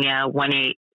 Pennsylvania,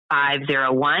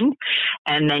 18501.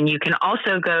 And then you can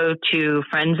also go to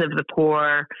Friends of the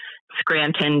Poor,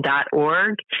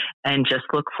 Scranton.org and just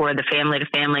look for the Family to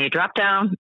Family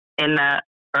drop-down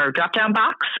drop-down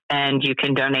box, and you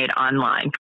can donate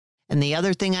online. And the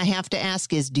other thing I have to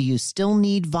ask is, do you still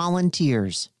need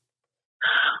volunteers?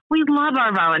 We love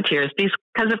our volunteers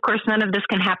because, of course, none of this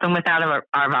can happen without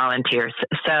our volunteers.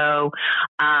 So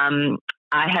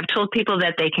I have told people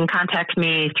that they can contact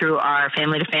me through our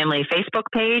Family to Family Facebook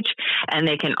page, and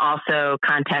they can also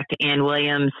contact Ann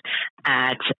Williams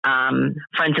at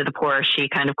Friends of the Poor. She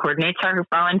kind of coordinates our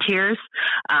volunteers,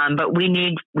 but we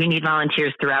need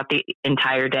volunteers throughout the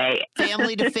entire day.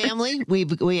 Family to Family,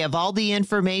 we have all the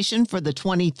information for the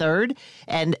 23rd.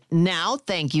 And now,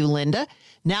 thank you, Linda.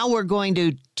 Now we're going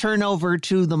to turn over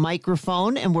to the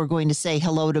microphone and we're going to say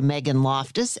hello to Meghan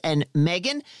Loftus. And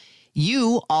Meghan,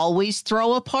 you always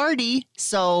throw a party.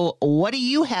 So what do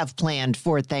you have planned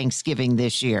for Thanksgiving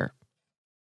this year?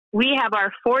 We have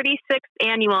our 46th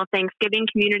annual Thanksgiving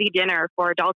community dinner for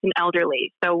adults and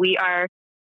elderly. So we are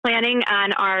planning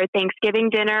on our Thanksgiving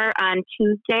dinner on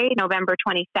Tuesday, November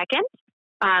 22nd.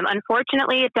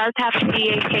 Unfortunately, it does have to be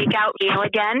a takeout meal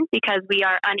again because we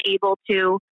are unable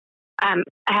to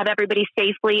have everybody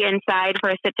safely inside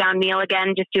for a sit-down meal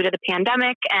again just due to the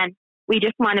pandemic. And we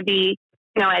just want to be,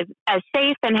 as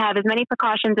safe and have as many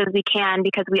precautions as we can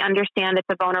because we understand it's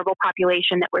a vulnerable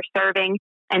population that we're serving.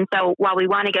 And so while we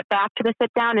want to get back to the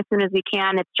sit-down as soon as we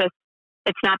can,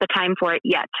 it's not the time for it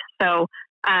yet. So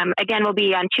again, we'll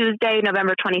be on Tuesday,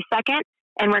 November 22nd.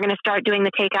 And we're going to start doing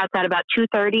the takeouts at about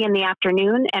 2:30 in the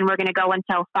afternoon, and we're going to go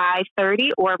until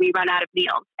 5:30, or we run out of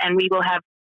meals. And we will have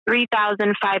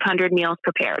 3,500 meals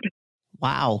prepared.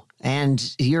 Wow.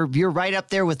 And you're right up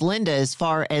there with Linda as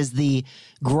far as the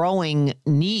growing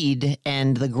need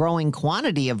and the growing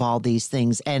quantity of all these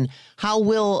things. And how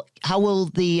will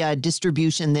the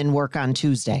distribution then work on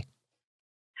Tuesday?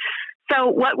 So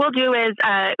what we'll do is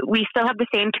we still have the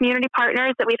same community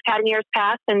partners that we've had in years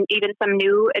past and even some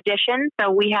new additions. So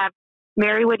we have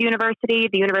Marywood University,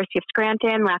 the University of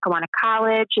Scranton, Lackawanna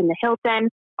College, and the Hilton,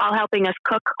 all helping us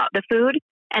cook the food.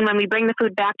 And when we bring the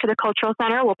food back to the Cultural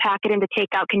Center, we'll pack it into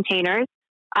takeout containers.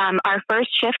 Our first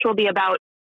shift will be about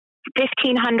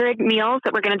 1,500 meals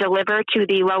that we're going to deliver to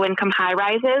the low-income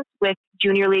high-rises with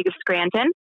Junior League of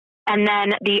Scranton. And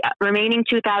then the remaining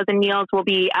 2,000 meals will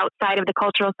be outside of the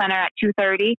Cultural Center at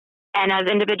 2:30. And as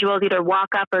individuals either walk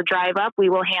up or drive up, we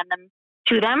will hand them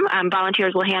to them.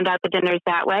 Volunteers will hand out the dinners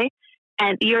that way.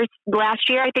 And last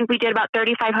year, I think we did about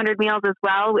 3,500 meals as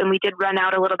well, and we did run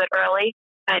out a little bit early.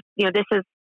 But this is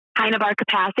kind of our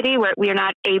capacity where we are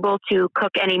not able to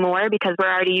cook anymore because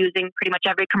we're already using pretty much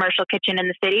every commercial kitchen in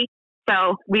the city.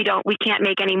 So we can't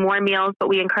make any more meals, but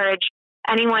we encourage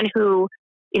anyone who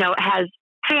has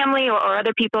family or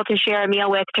other people to share a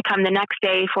meal with to come the next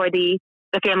day for the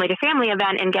family to family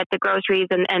event and get the groceries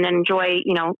and enjoy,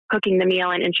 cooking the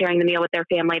meal and sharing the meal with their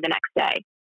family the next day.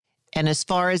 And as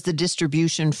far as the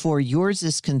distribution for yours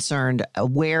is concerned,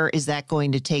 where is that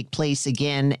going to take place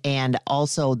again? And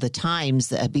also the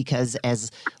times, because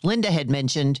as Linda had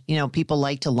mentioned, people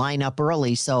like to line up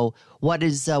early. So what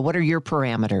are your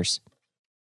parameters?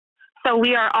 So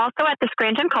we are also at the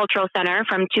Scranton Cultural Center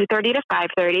from 2:30 to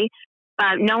 5:30.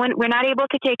 We're not able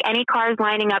to take any cars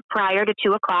lining up prior to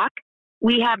 2:00.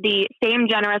 We have the same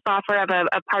generous offer of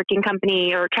a parking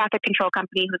company or traffic control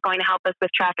company who's going to help us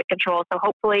with traffic control. So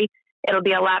hopefully it'll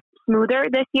be a lot smoother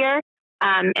this year.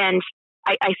 And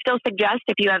I still suggest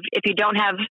if you don't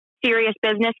have serious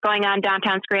business going on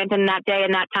downtown Scranton that day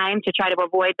and that time to try to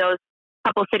avoid those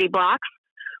couple city blocks.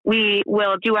 We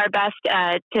will do our best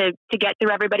to get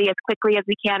through everybody as quickly as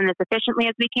we can and as efficiently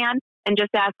as we can, and just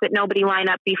ask that nobody line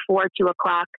up before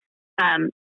 2:00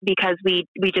 because we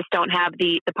just don't have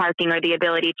the parking or the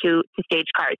ability to stage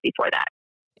cars before that.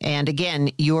 And again,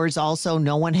 yours also,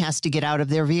 no one has to get out of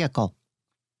their vehicle.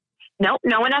 Nope,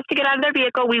 no one has to get out of their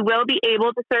vehicle. We will be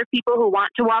able to serve people who want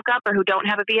to walk up or who don't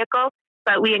have a vehicle,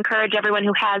 but we encourage everyone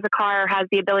who has a car or has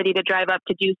the ability to drive up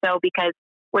to do so because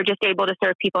we're just able to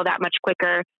serve people that much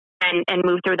quicker and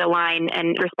move through the line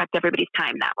and respect everybody's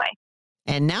time that way.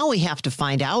 And now we have to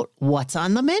find out what's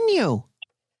on the menu.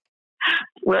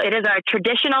 Well, it is our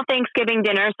traditional Thanksgiving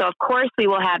dinner. So, of course, we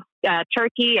will have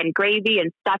turkey and gravy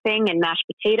and stuffing and mashed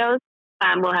potatoes.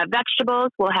 We'll have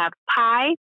vegetables. We'll have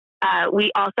pie.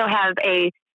 We also have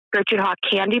a Gertrude Hawk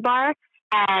candy bar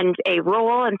and a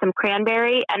roll and some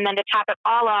cranberry. And then to top it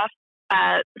all off,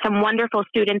 some wonderful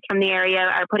students from the area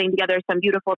are putting together some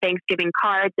beautiful Thanksgiving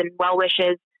cards and well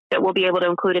wishes that we'll be able to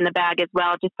include in the bag as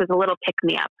well, just as a little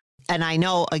pick-me-up. And I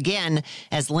know, again,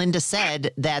 as Linda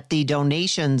said, that the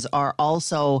donations are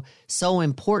also so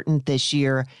important this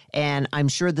year, and I'm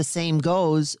sure the same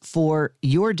goes for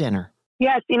your dinner.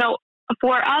 Yes,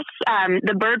 for us,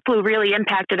 the bird flu really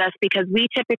impacted us because we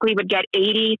typically would get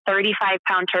 80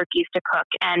 35-pound turkeys to cook,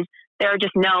 and there are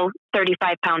just no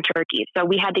 35-pound turkeys. So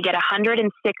we had to get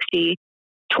 160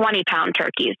 20-pound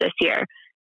turkeys this year.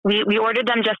 We ordered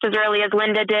them just as early as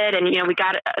Linda did, and we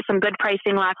got some good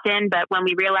pricing locked in. But when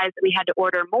we realized that we had to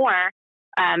order more,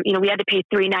 we had to pay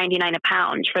 $3.99 a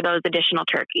pound for those additional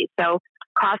turkeys. So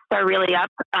costs are really up,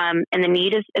 and the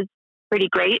need is pretty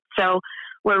great. So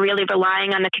we're really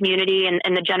relying on the community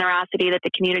and the generosity that the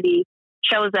community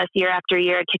shows us year after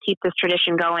year to keep this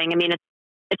tradition going. I mean,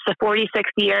 it's the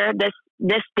 46th year.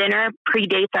 This dinner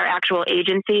predates our actual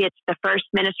agency. It's the first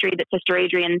ministry that Sister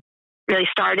Adrienne really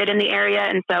started in the area.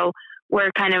 And so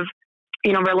we're kind of,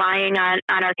 relying on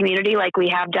our community like we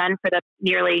have done for the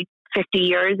nearly 50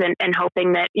 years and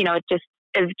hoping that, it just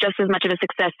is just as much of a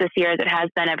success this year as it has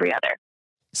been every other.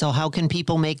 So how can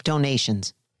people make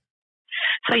donations?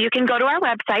 So you can go to our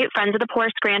website,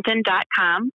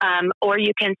 friendsofthepoorscranton.com, or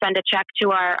you can send a check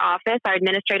to our office. Our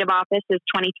administrative office is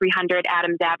 2300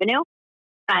 Adams Avenue.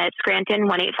 at Scranton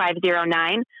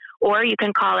 18509, or you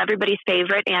can call everybody's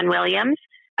favorite, Ann Williams.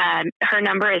 Her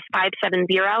number is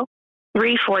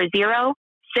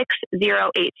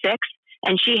 570-340-6086,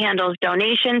 and she handles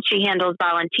donations. She handles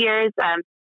volunteers.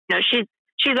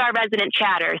 She's our resident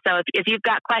chatter. So if you've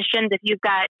got questions, if you've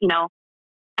got,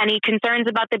 any concerns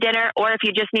about the dinner, or if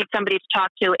you just need somebody to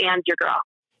talk to, Ann's your girl.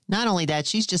 Not only that,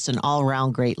 she's just an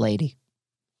all-around great lady.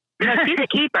 No, she's a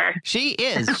keeper. She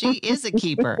is. She is a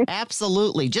keeper.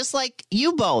 Absolutely. Just like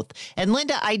you both. And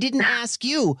Linda, I didn't ask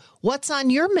you, what's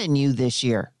on your menu this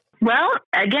year? Well,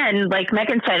 again, like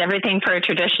Meghan said, everything for a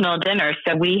traditional dinner.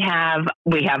 So we have,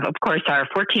 of course, our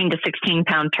 14 to 16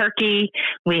 pound turkey.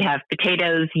 We have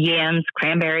potatoes, yams,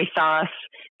 cranberry sauce,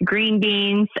 green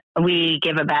beans. We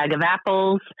give a bag of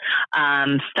apples,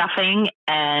 stuffing,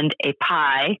 and a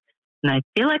pie. And I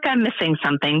feel like I'm missing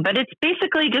something, but it's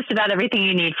basically just about everything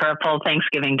you need for a full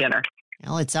Thanksgiving dinner.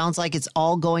 Well, it sounds like it's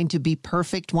all going to be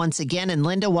perfect once again. And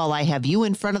Linda, while I have you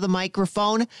in front of the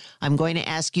microphone, I'm going to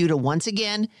ask you to once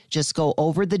again just go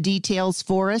over the details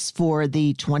for us for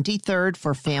the 23rd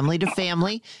for Family to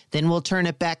Family. Then we'll turn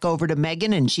it back over to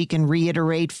Meghan and she can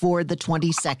reiterate for the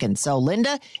 22nd. So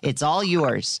Linda, it's all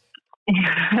yours.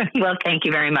 Well, thank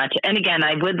you very much. And again,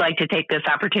 I would like to take this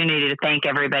opportunity to thank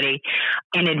everybody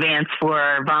in advance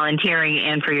for volunteering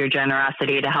and for your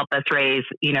generosity to help us raise,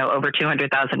 over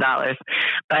 $200,000.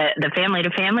 But the Family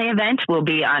to Family event will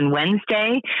be on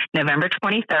Wednesday, November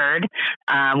 23rd.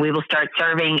 We will start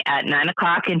serving at 9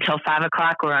 o'clock until 5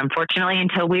 o'clock, or unfortunately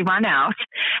until we run out.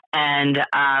 And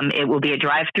it will be a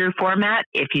drive-through format.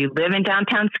 If you live in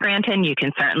downtown Scranton, you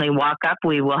can certainly walk up.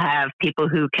 We will have people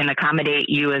who can accommodate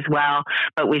you as well.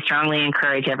 But we strongly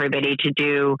encourage everybody to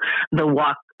do the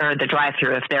walk or the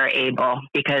drive-through if they're able,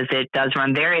 because it does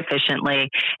run very efficiently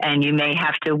and you may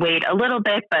have to wait a little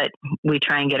bit, but we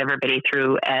try and get everybody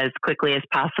through as quickly as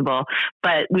possible.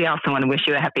 But we also want to wish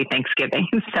you a happy Thanksgiving.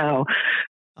 So,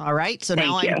 all right. So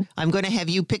now I'm going to have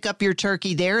you pick up your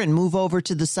turkey there and move over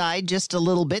to the side just a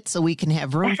little bit so we can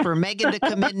have room for Meghan to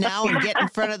come in now and get in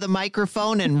front of the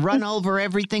microphone and run over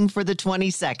everything for the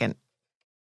 22nd.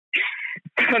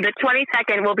 The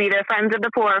 22nd will be the Friends of the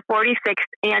Poor 46th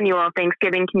Annual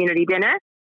Thanksgiving Community Dinner.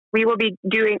 We will be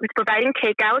providing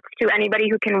takeouts to anybody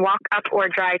who can walk up or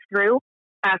drive through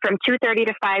from 2:30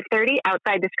 to 5:30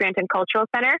 outside the Scranton Cultural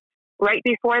Center. Right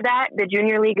before that, the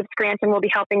Junior League of Scranton will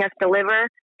be helping us deliver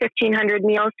 1,500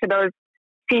 meals to those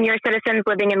senior citizens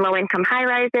living in low-income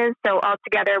high-rises. So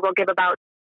altogether, we'll give about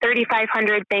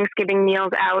 3,500 Thanksgiving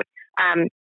meals out,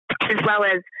 as well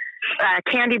as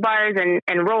candy bars and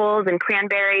rolls and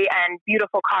cranberry and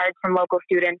beautiful cards from local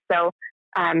students. So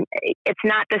it's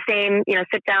not the same,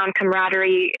 sit-down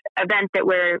camaraderie event that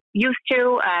we're used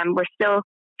to. We're still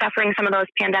suffering some of those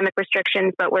pandemic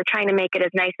restrictions, but we're trying to make it as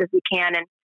nice as we can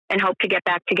and hope to get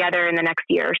back together in the next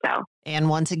year or so. And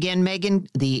once again, Meghan,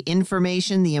 the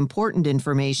important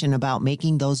information about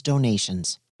making those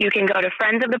donations. You can go to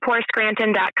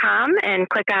friendsofthepoorscranton.com and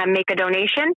click on Make a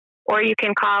Donation, or you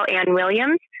can call Ann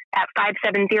Williams at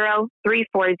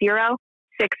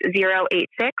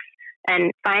 570-340-6086. And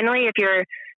finally, if you're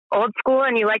old school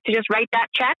and you like to just write that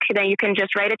check, then you can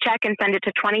just write a check and send it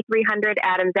to 2300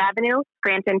 Adams Avenue,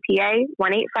 Scranton, PA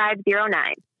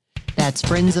 18509. That's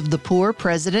Friends of the Poor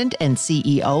President and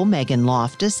CEO Meghan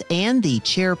Loftus and the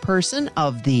chairperson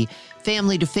of the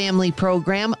Family to Family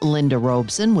program, Linda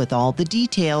Robeson, with all the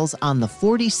details on the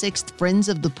 46th Friends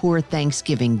of the Poor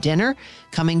Thanksgiving dinner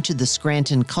coming to the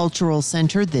Scranton Cultural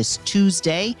Center this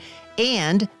Tuesday,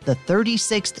 and the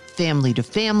 36th Family to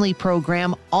Family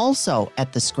program also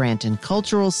at the Scranton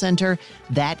Cultural Center.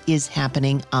 That is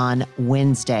happening on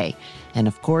Wednesday. And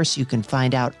of course, you can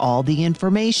find out all the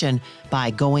information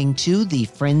by going to the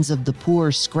Friends of the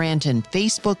Poor Scranton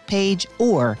Facebook page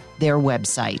or their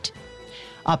website.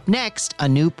 Up next, a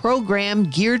new program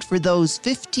geared for those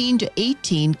 15 to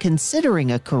 18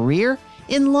 considering a career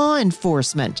in law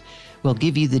enforcement. We'll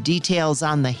give you the details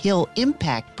on the Hill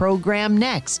Impact program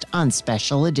next on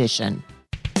Special Edition.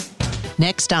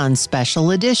 Next on Special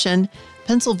Edition,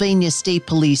 Pennsylvania State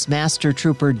Police Master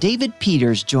Trooper David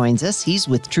Peters joins us. He's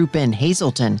with Troop N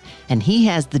Hazleton, and he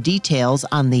has the details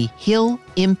on the Hill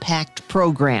Impact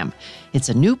program. It's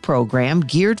a new program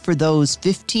geared for those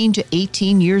 15 to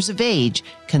 18 years of age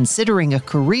considering a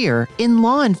career in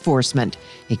law enforcement.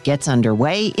 It gets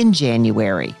underway in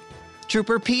January.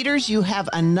 Trooper Peters, you have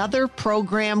another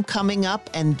program coming up,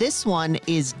 and this one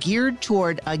is geared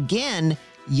toward, again,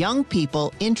 young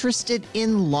people interested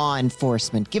in law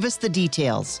enforcement. Give us the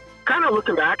details. Kind of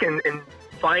looking back and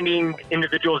finding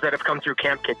individuals that have come through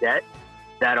Camp Cadet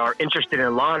that are interested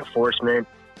in law enforcement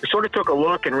we sort of took a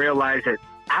look and realized that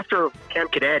after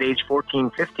Camp Cadet, age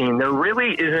 14, 15, there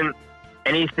really isn't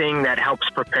anything that helps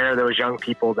prepare those young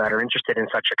people that are interested in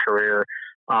such a career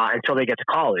until they get to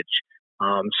college.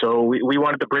 So we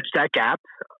wanted to bridge that gap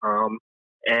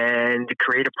and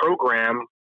create a program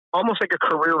almost like a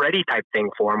career-ready type thing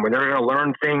for them, where they're going to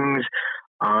learn things,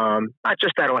 not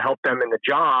just that will help them in the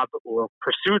job or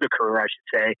pursue the career, I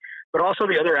should say, but also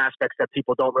the other aspects that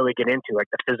people don't really get into, like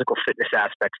the physical fitness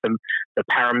aspects, the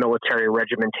paramilitary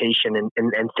regimentation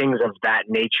and things of that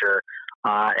nature,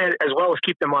 as well as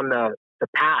keep them on the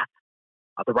path,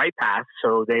 the right path,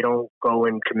 so they don't go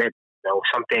and commit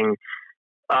something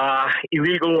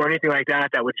illegal or anything like that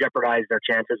would jeopardize their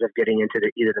chances of getting into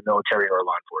either the military or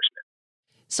law enforcement.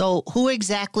 So who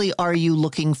exactly are you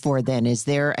looking for then? Is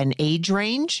there an age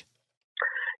range?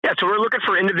 Yeah, so we're looking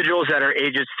for individuals that are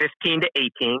ages 15 to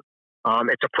 18.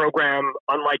 It's a program,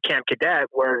 unlike Camp Cadet,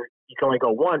 where you can only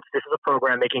go once. This is a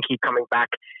program they can keep coming back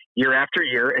year after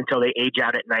year until they age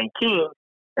out at 19.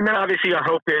 And then obviously our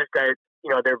hope is that,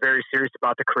 they're very serious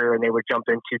about the career and they would jump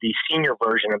into the senior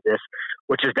version of this,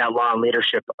 which is that Law and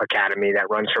Leadership Academy that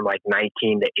runs from like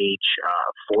 19 to age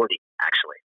 40,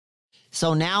 actually.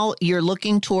 So now you're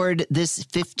looking toward this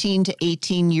 15 to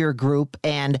 18-year group,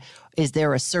 and is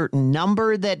there a certain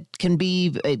number that can be,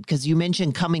 because you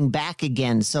mentioned coming back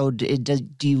again, so do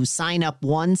you sign up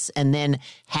once and then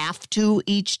have to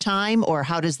each time, or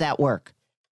how does that work?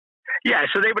 Yeah,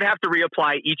 so they would have to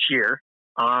reapply each year,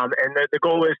 and the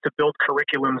goal is to build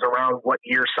curriculums around what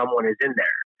year someone is in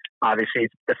there. Obviously,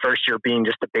 the first year being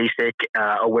just the basic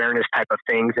awareness type of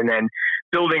things, and then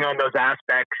building on those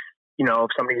aspects.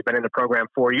 If somebody's been in the program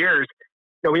 4 years,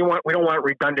 we don't want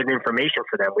redundant information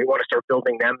for them. We want to start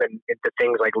building them into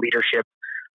things like leadership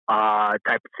type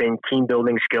of thing, team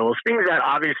building skills, things that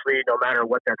obviously, no matter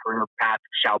what their career path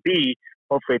shall be,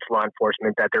 hopefully it's law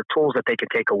enforcement, that they're tools that they can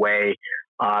take away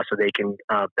so they can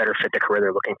better fit the career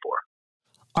they're looking for.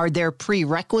 Are there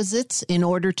prerequisites in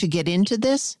order to get into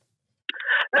this?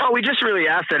 No, we just really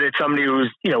ask that it's somebody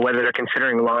who's, whether they're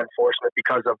considering law enforcement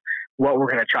because of what we're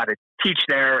going to try to teach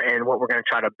there and what we're going to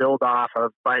try to build off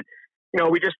of. But,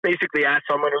 we just basically ask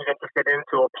someone who's interested in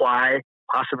to apply,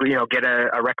 possibly, get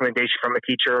a recommendation from a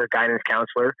teacher or guidance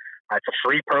counselor. It's a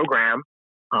free program.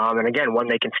 And again, one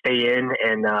they can stay in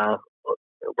and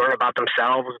learn about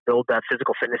themselves, build that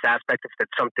physical fitness aspect if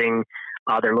that's something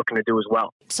they're looking to do as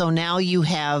well. So now you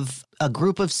have a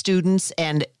group of students,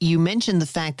 and you mentioned the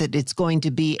fact that it's going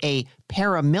to be a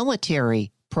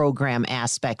paramilitary program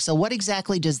aspect. So what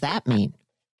exactly does that mean?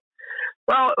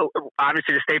 Well,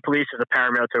 obviously the state police is a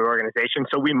paramilitary organization,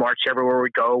 so we march everywhere we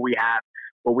go. We have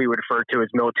what we would refer to as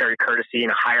military courtesy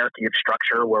and a hierarchy of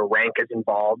structure where rank is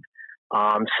involved,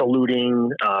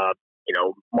 saluting,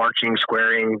 marching,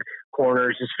 squaring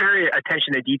corners. It's very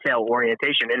attention to detail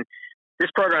orientation. And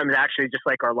this program is actually, just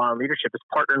like our law and leadership, is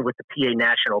partnered with the PA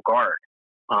National Guard.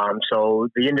 So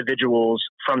the individuals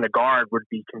from the Guard would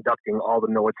be conducting all the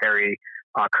military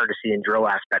courtesy and drill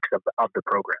aspects of the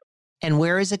program. And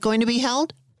where is it going to be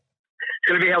held? It's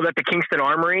going to be held at the Kingston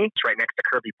Armory. It's right next to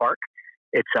Kirby Park.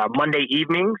 It's Monday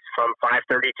evenings from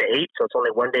 5:30 to 8, so it's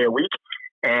only one day a week,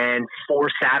 and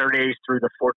 4 Saturdays through the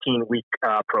 14-week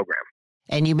program.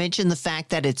 And you mentioned the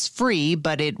fact that it's free,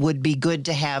 but it would be good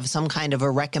to have some kind of a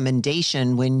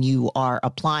recommendation when you are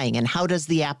applying. And how does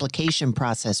the application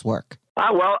process work?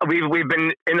 Well, we've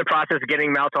been in the process of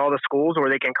getting them out to all the schools where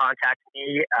they can contact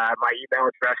me. My email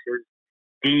address is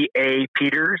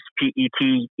DAPeters,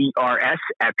 PETERS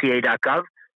 @PA.gov,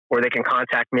 or they can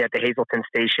contact me at the Hazleton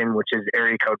station, which is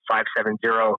area code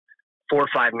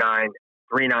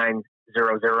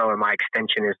 570-459-3900, and my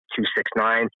extension is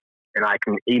 269. And I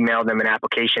can email them an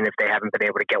application if they haven't been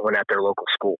able to get one at their local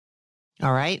school.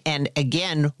 All right. And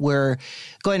again, we're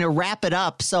going to wrap it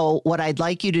up. So what I'd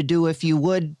like you to do, if you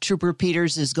would, Trooper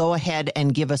Peters, is go ahead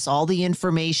and give us all the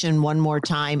information one more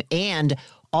time, and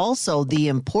also the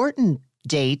important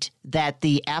date that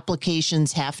the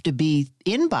applications have to be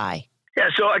in by. Yeah,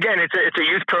 so again, it's a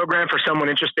youth program for someone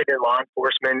interested in law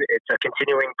enforcement. It's a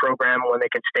continuing program when they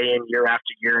can stay in year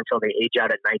after year until they age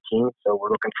out at 19. So we're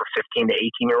looking for 15 to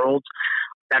 18-year-olds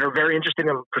that are very interested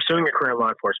in pursuing a career in law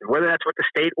enforcement, whether that's with the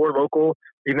state or local,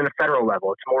 even the federal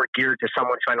level. It's more geared to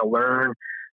someone trying to learn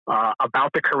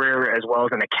about the career as well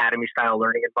as an academy-style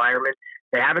learning environment.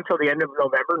 They have until the end of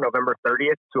November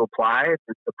 30th, to apply.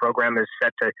 The program is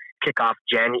set to kick off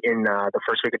in the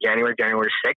first week of January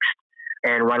 6th.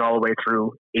 And run all the way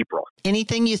through April.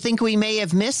 Anything you think we may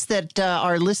have missed that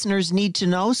our listeners need to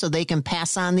know so they can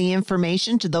pass on the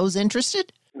information to those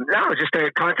interested? No, just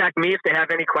to contact me if they have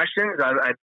any questions.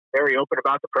 I'd very open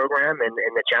about the program and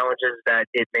the challenges that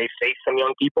it may face some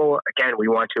young people. Again, we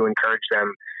want to encourage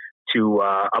them to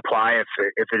apply if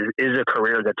it is a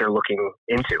career that they're looking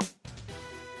into.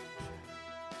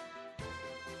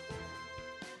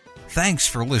 Thanks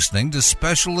for listening to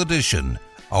Special Edition,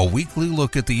 a weekly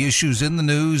look at the issues in the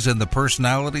news and the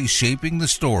personalities shaping the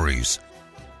stories.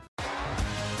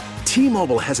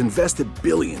 T-Mobile has invested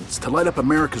billions to light up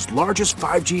America's largest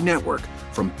 5G network,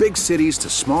 from big cities to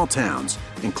small towns,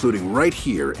 including right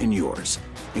here in yours.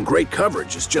 And great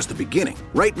coverage is just the beginning.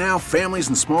 Right now, families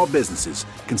and small businesses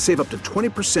can save up to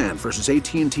 20% versus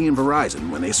AT&T and Verizon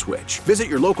when they switch. Visit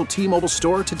your local T-Mobile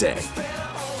store today.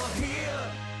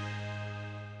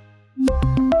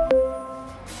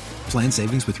 Plan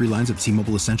savings with 3 lines of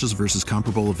T-Mobile Essentials versus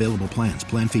comparable available plans.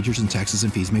 Plan features and taxes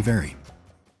and fees may vary.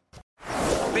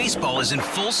 Baseball is in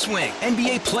full swing.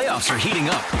 NBA playoffs are heating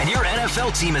up, and your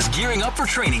NFL team is gearing up for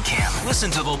training camp. Listen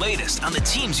to the latest on the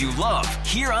teams you love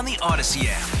here on the Odyssey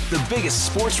app. The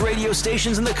biggest sports radio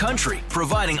stations in the country,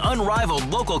 providing unrivaled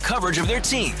local coverage of their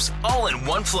teams, all in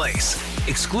one place.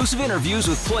 Exclusive interviews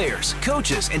with players,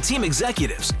 coaches, and team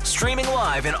executives, streaming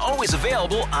live and always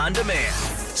available on demand.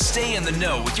 Stay in the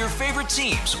know with your favorite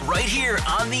teams right here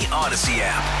on the Odyssey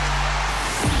app.